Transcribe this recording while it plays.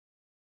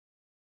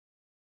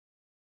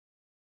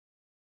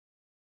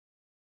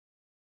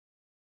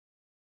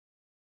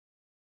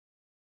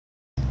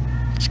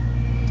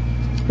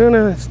And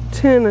it's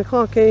 10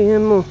 o'clock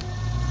a.m. on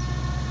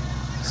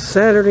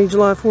Saturday,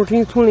 July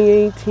 14th,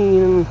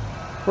 2018. And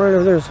right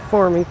over there's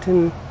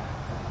Farmington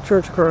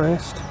Church of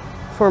Christ,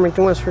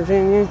 Farmington, West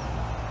Virginia.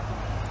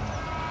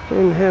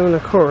 And having a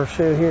car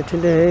show here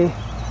today.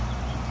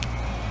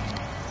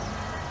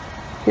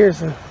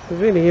 Here's a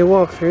video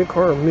walkthrough.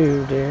 Car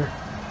moved there.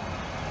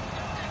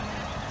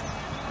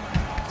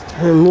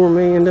 And more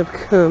may end up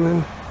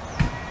coming.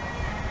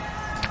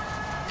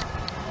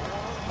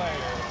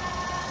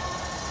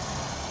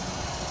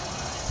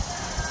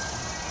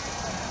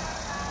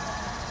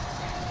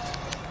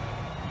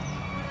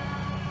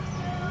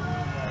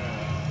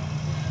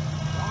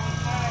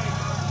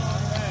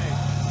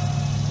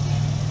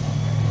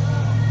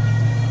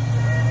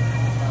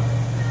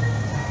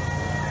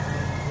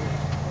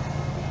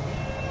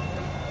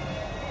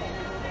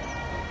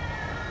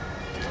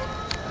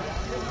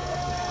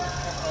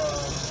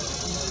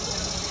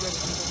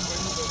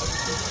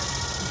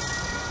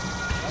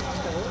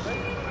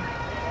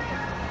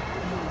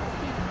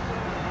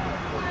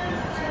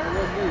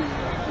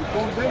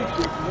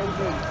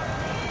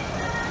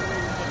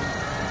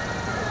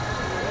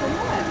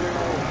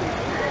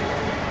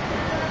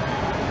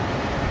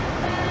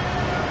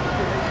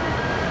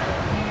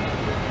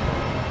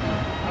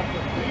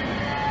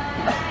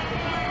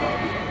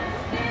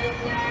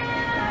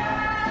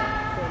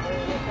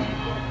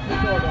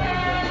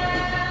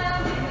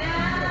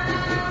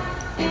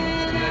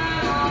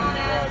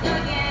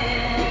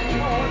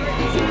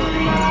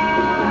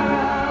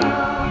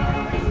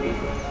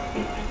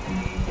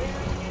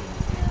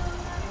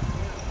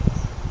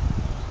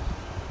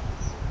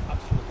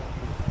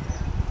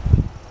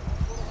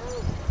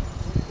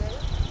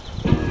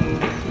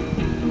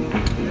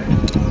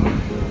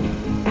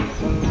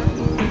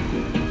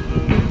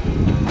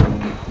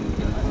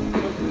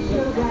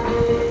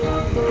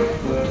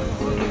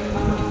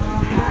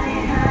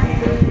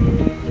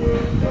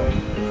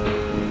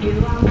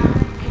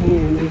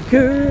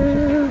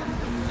 Girl,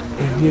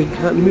 and you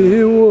got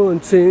me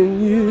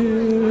wanting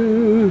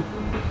you,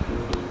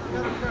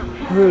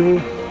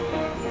 honey.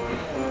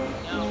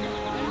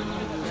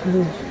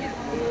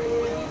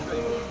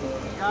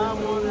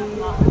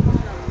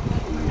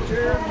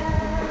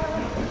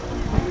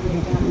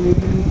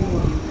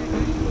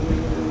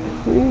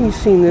 You've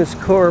seen this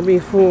car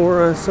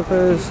before, I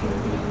suppose.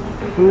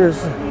 And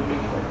there's a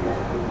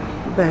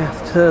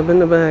bathtub in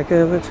the back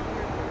of it.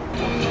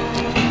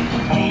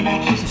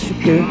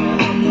 Good.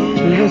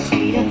 Yes.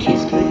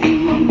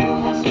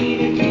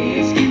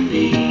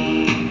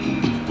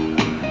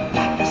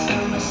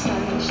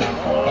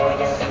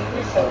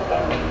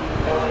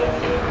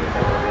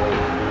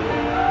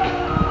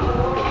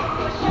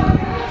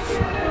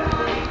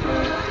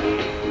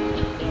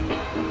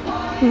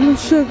 Little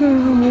sugar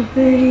on me,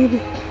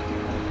 baby.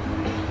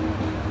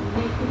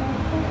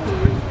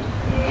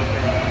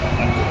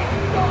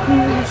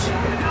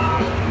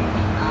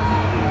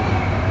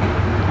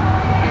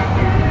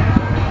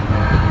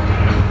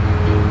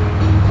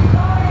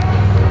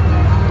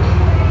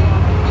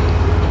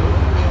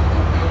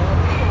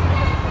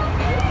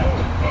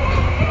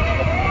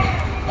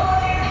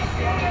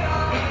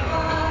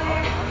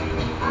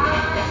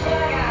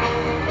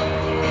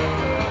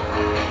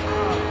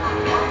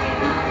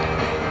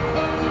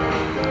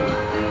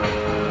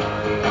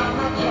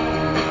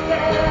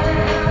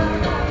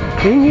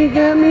 And you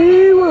got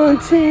me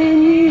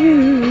wanting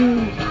you.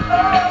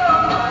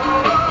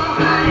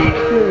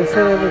 Notice I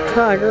have a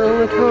tiger on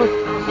the top.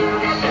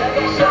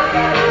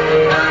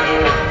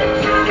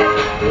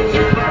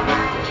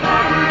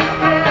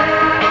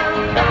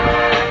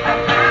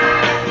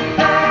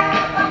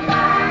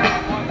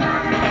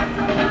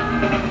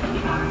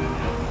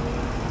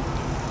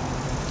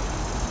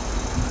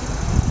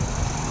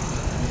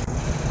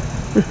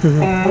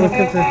 Look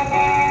at that.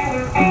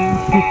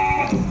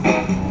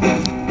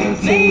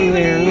 In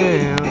there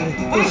now.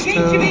 This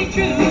time.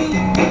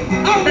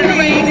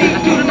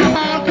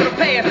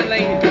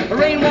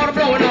 Rainwater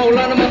blowing all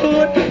under my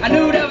hood. I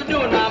knew that was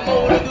doing my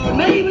motor good.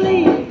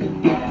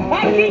 Maybelline.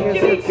 Why can't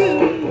you be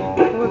true?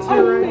 What's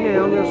here right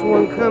now? There's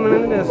one coming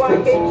in the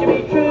distance.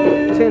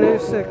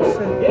 10:06.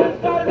 Yeah,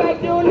 started back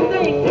doing the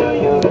thing to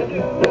you.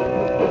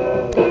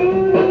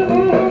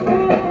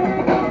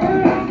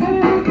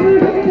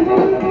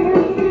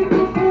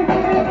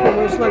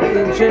 Almost like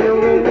the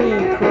General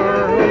Lee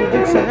car.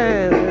 Dukes of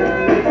Hazzard.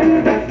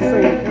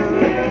 Same kind.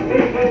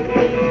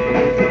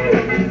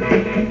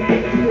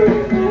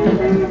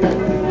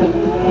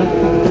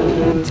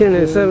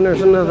 10:07,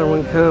 there's another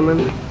one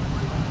coming.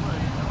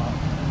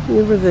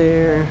 Over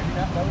there.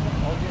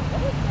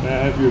 May I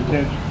have your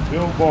attention?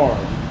 Bill Barr,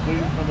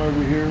 please come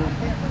over here.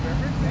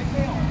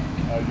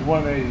 You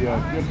want a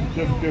gift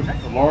certificate,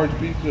 a large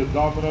pizza,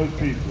 Domino's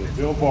Pizza.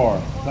 Bill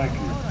Barr, thank you.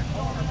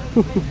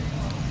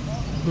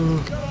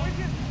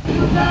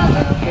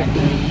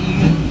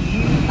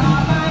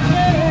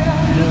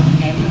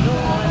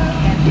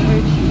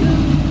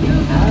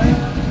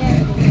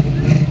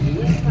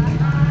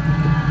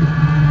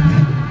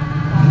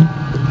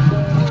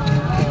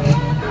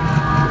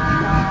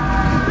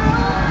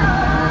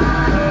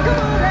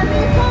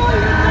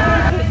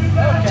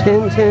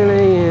 10:10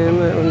 a.m.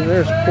 That one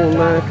there's pulling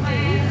back.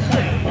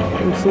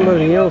 And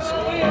somebody else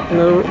in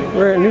a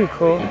brand new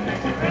car.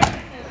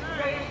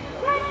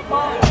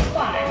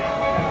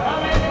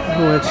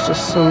 Oh, it's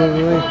just some of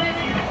the.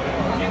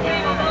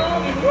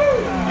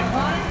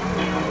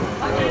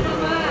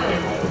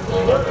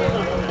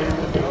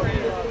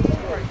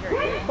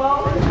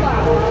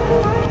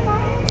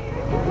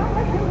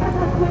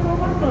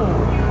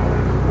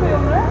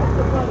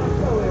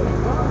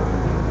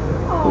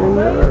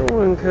 Another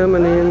one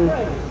coming in.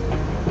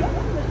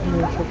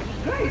 It's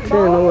like 10,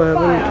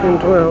 11, 10,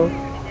 12.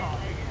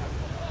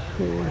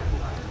 Yeah.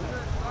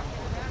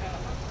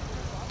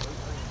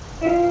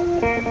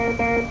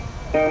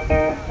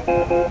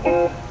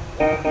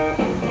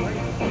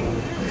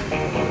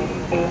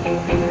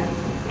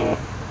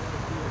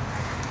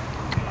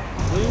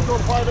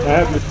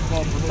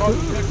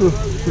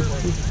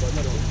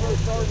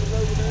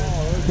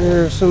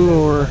 There's some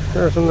more.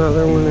 There's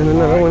another one and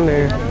another one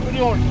there.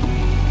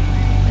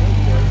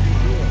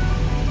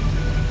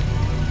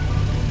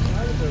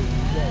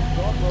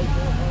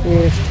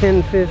 Yeah, it's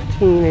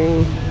 10:15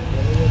 a.m.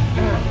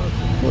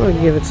 I'll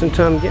give it some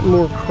time to get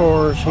more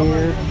cars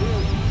here.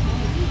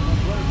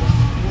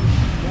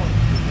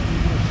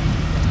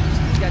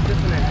 He's got this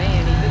in a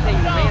van. He's been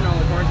taking the van all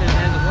the cars and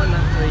has it one,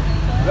 not three.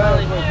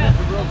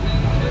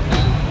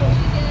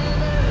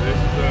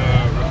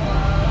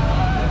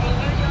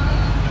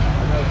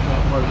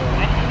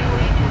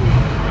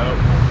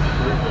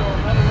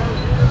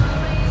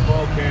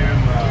 Small cam,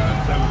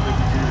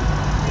 752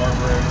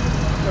 carburetor.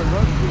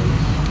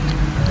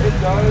 It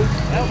does.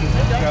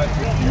 It's got just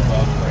a few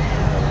miles right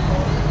there.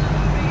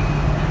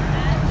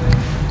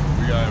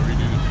 We got to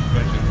redo the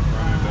suspension in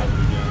front end of it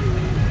again.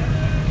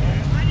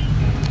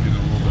 Get it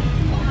a little bit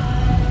more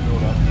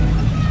filled up.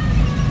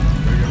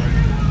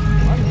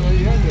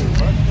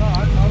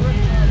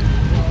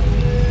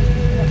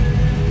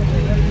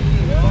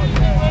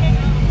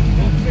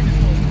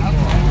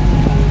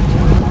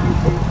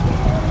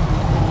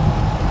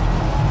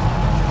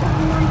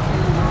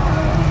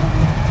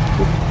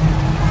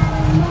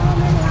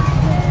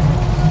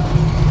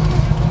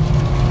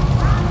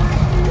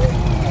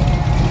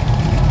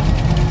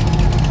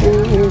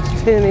 It's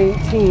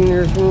 10:18.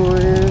 There's more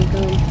here.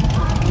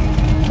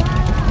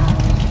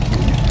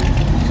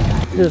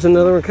 There's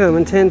another one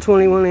coming.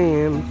 10:21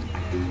 a.m.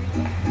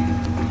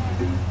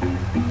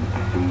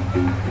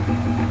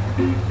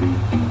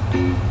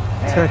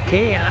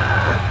 Takea.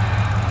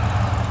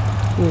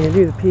 Yeah,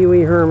 do the Pee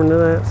Wee Herman to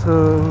that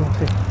song.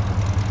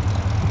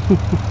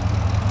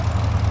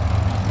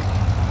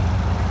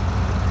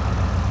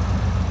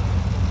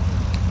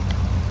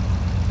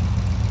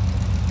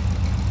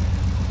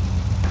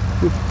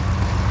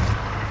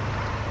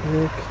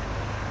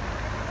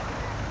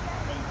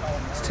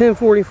 It's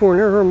 10:44, and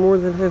there are more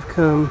that have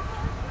come.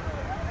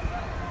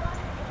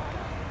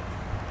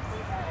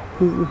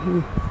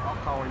 I'll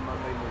call him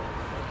Monday morning.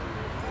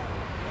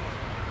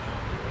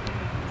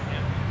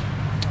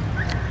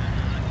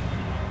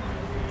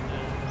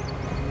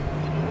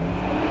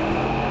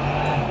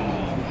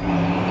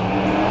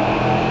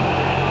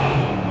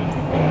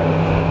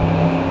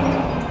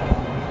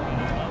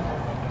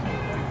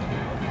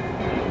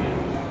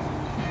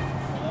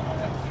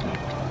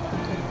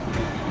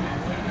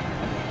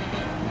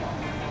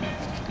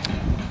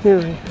 Yeah,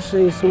 you can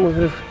see some of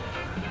have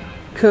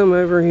come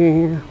over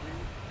here.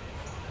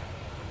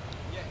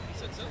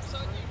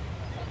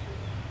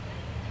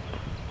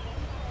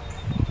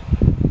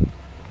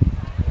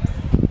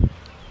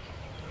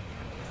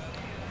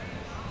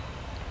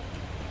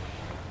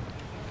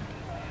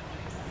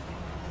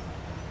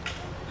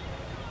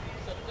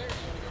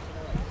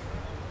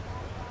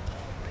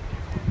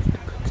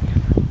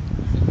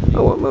 I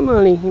want my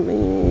money.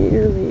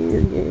 There,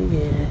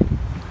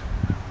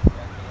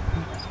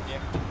 yeah.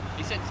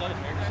 He said Sunday.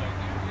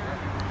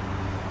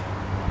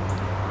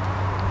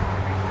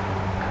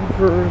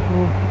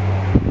 Convertible.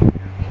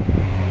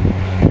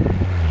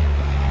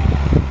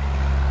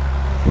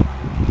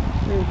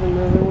 There's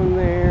another one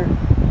there.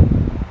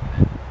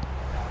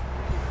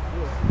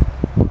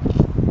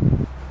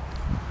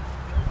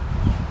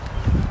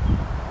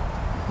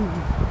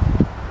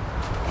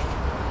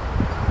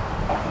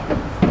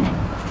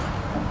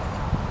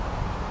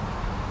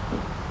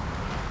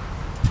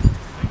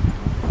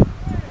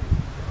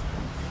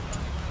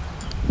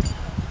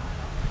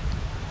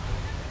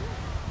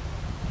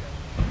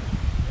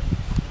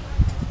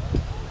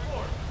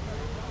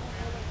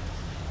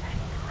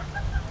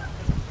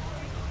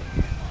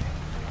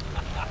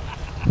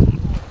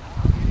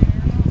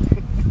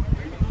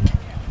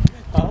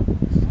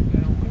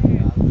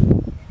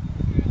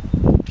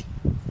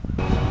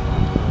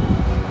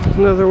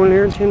 Another one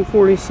here,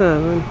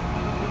 10:47.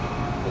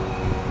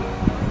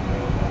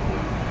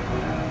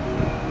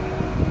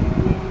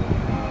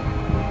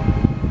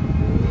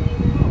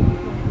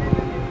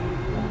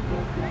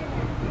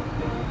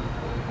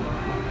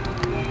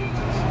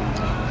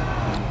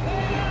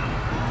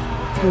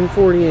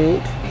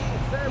 $10.48.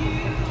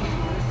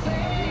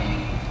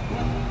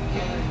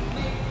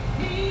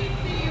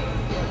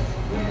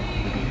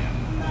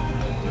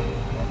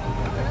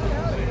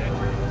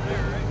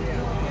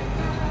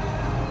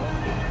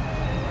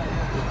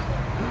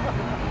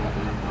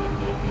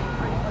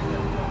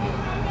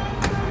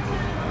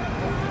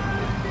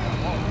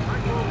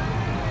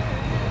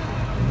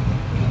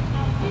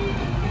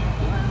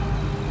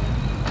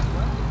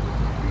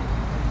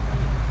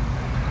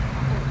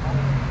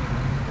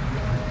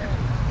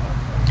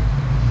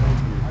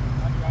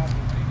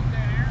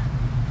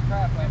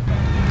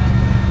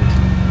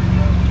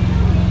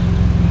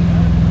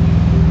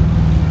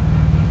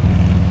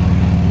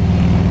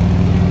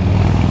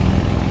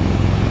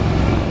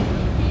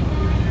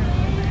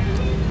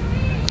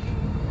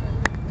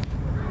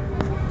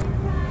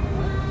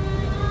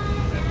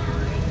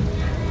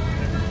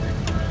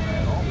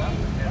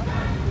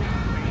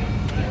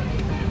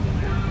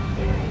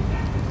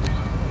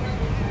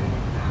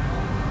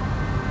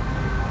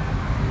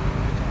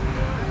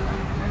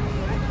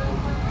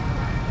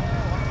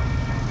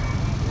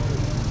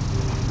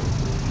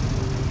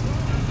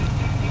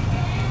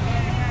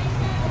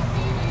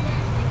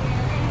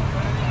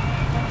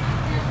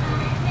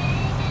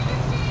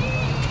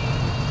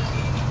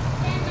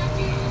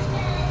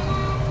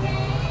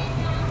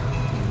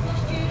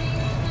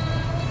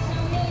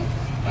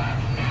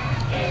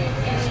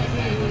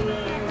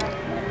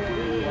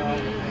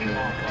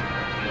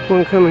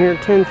 One coming here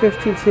at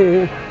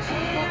 10:52.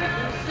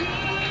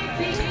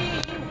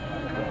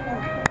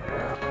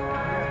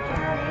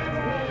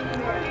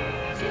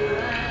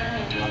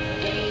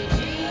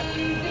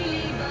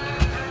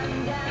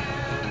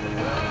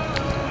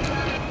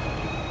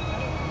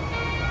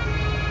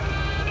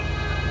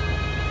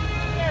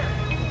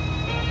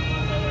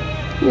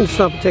 You can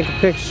stop and take a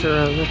picture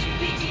of it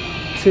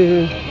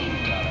too.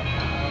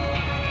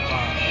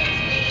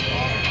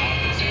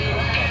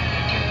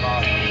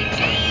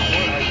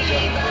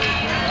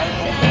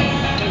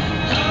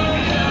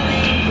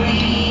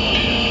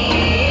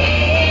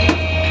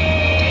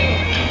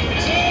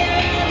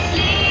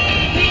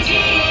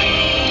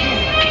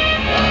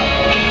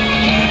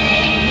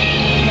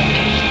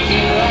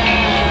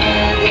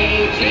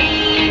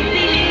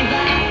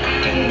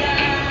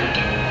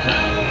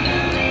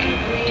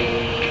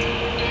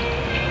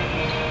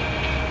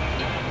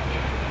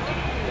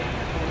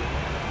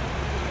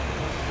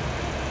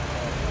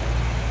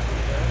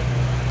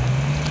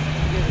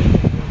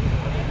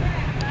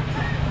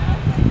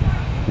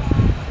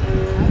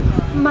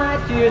 My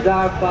tears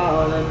are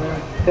falling,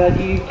 'cause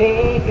you've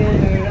taken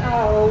her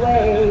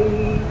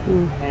away.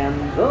 And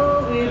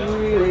though it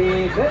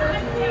really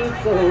hurts me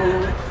so,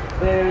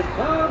 there's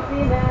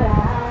something that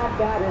I've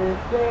gotta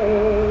say.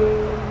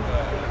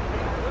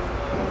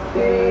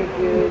 Take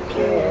good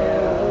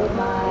care of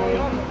my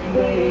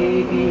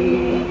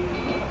baby.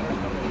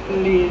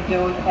 Please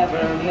don't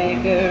ever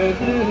make her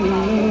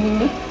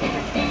blue.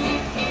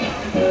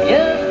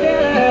 Just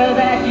tell her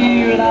that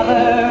you love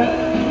her.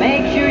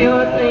 Make sure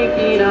you're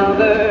thinking of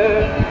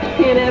her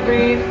in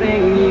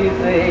everything you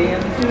say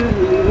and do.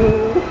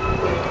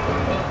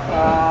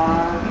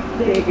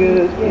 Take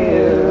good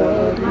care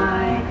of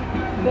my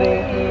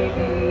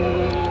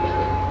baby.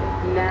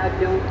 Now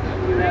don't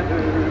you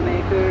ever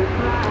make her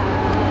cry.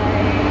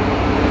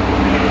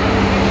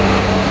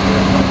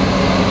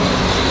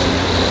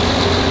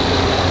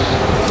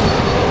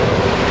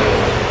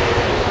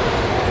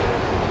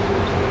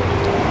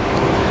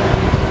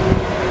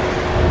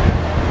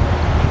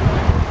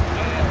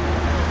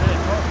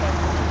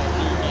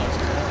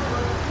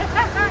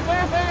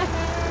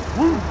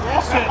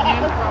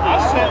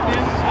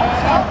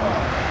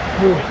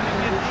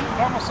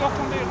 By myself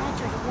one day at lunch,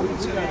 there's a woman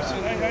sitting there. I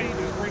said, hey, how you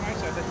doing? Very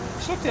nice out there.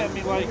 She looked at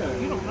me like,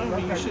 you don't know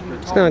me, you shouldn't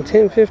It's talk. now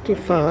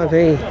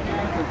 10:55,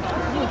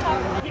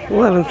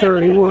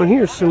 11:31.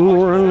 Here's some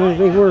more. I don't know if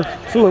they were,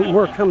 some of them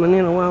were coming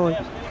in a while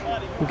ago.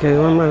 Okay,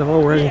 well, I might have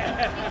already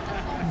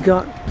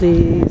got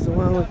these a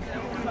while ago.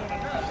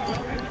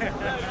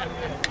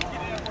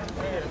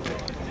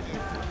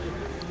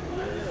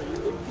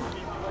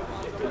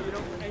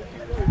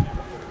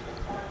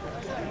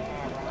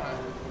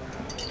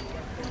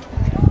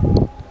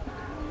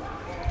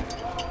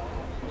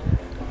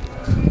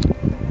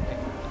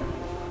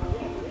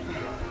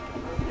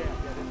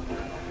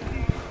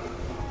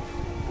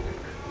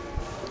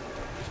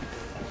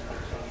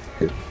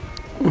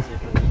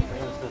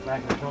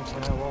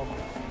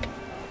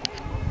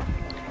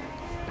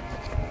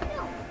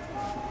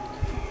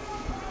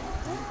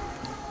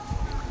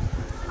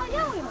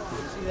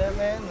 See that,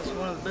 man? That's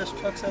one of the best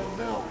trucks ever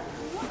built.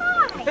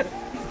 Why?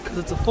 Because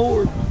it's a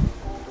Ford.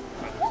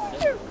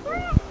 You're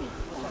crappy.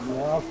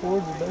 Yeah,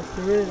 Ford's the best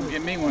there is.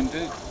 Get me one,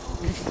 dude.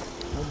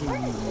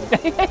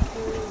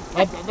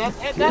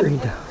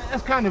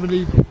 That's kind of an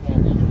easy.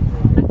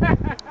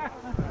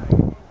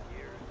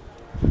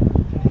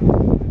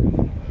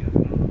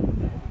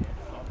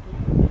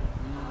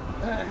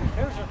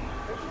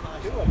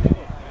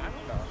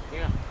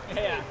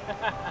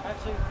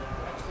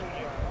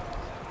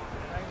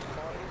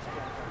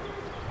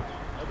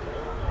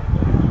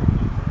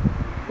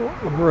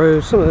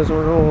 Road. Some of those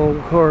were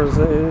old cars,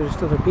 though.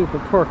 Just other people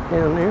parked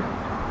down there.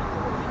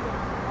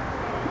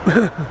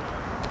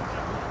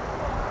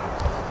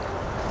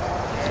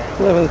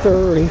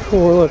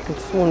 $11:34. Look,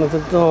 it's one of the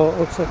dog.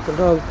 Looks like the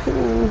dog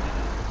peeing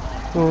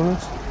on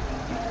us.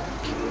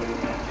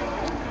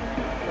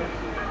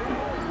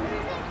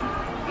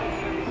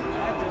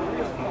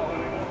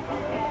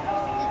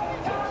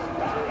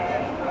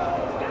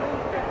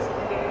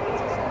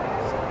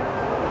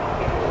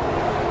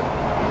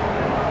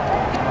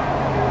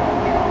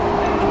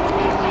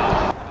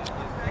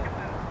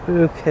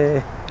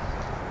 Okay,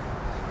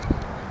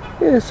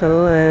 just a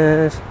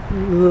last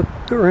look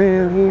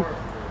around here.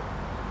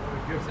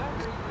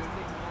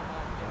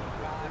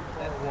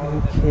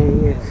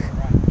 Okay, it's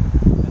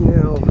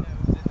now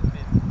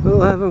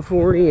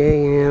 11:40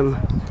 a.m.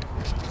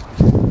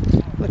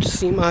 Let's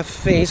see my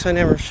face. I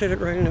never showed it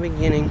right in the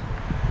beginning.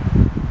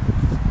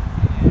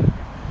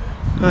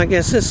 I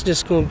guess this is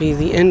just going to be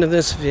the end of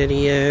this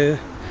video.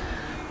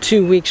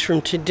 2 weeks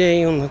from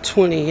today, on the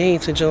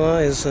 28th of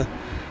July, is the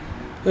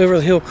Over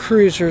the Hill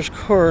Cruisers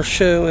car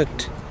show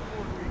at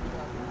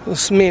the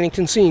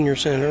Farmington Senior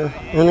Center,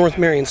 or North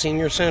Marion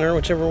Senior Center,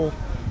 whichever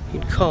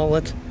you'd call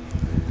it.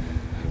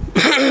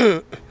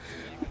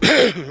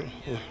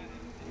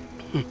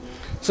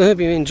 So I hope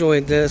you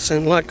enjoyed this,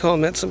 and like,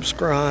 comment,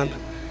 subscribe,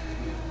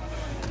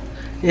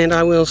 and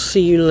I will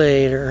see you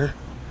later.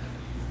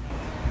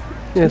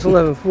 Yeah, it's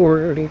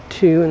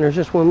 11:42, and there's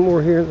just one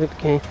more here that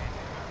came.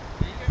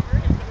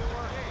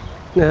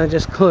 No, I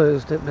just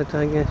closed it, but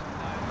I guess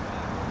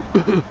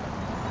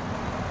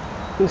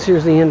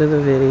here's the end of the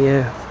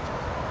video.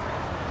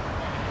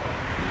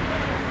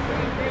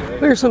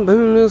 There's some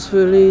bonus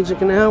footage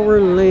like an hour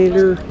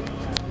later.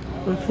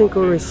 I think I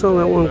already saw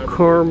that one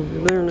car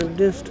there in the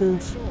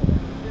distance.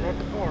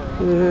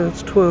 Yeah,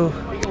 it's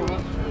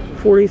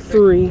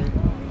 12:43.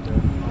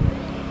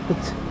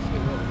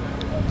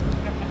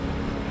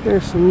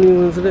 There's some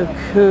new ones that have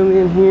come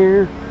in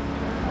here.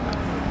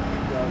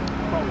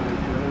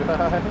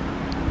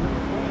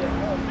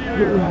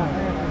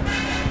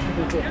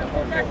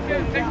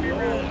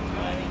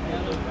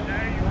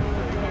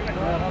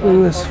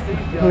 And this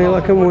honey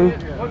like a one. Yeah,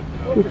 that's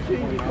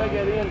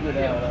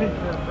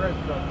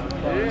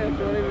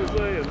what he was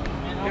saying.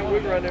 Yeah, we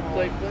run them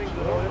same things.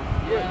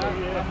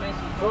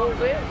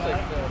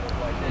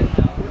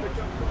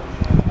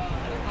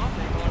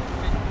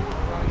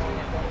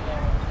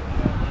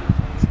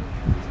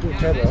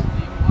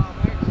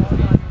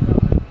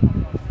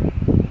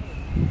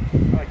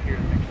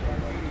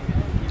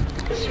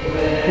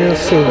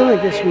 Let's see. I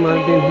guess we might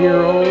have been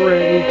here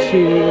already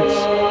too. It's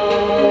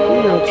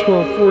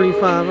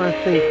 12:45. I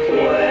think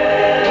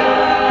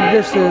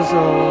this is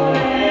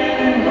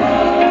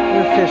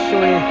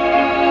officially.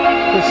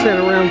 We sat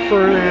around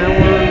for an hour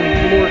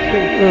and more.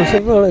 So I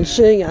thought I'd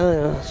show you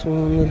this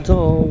one. The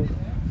dog.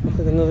 Looks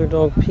like another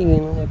dog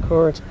peeing on the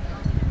car. It's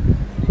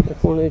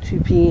like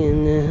 1:02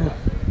 p.m. now.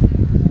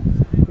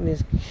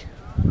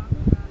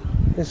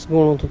 It's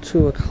going on till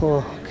 2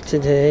 o'clock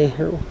today.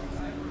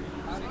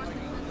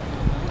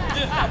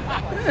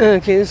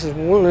 Okay, this is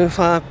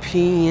 1:05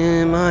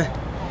 p.m. I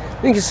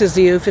think this is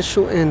the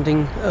official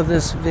ending of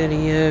this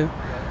video.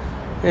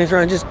 After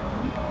I just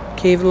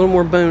gave a little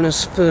more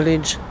bonus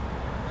footage.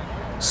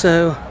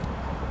 So,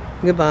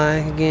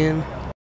 goodbye again.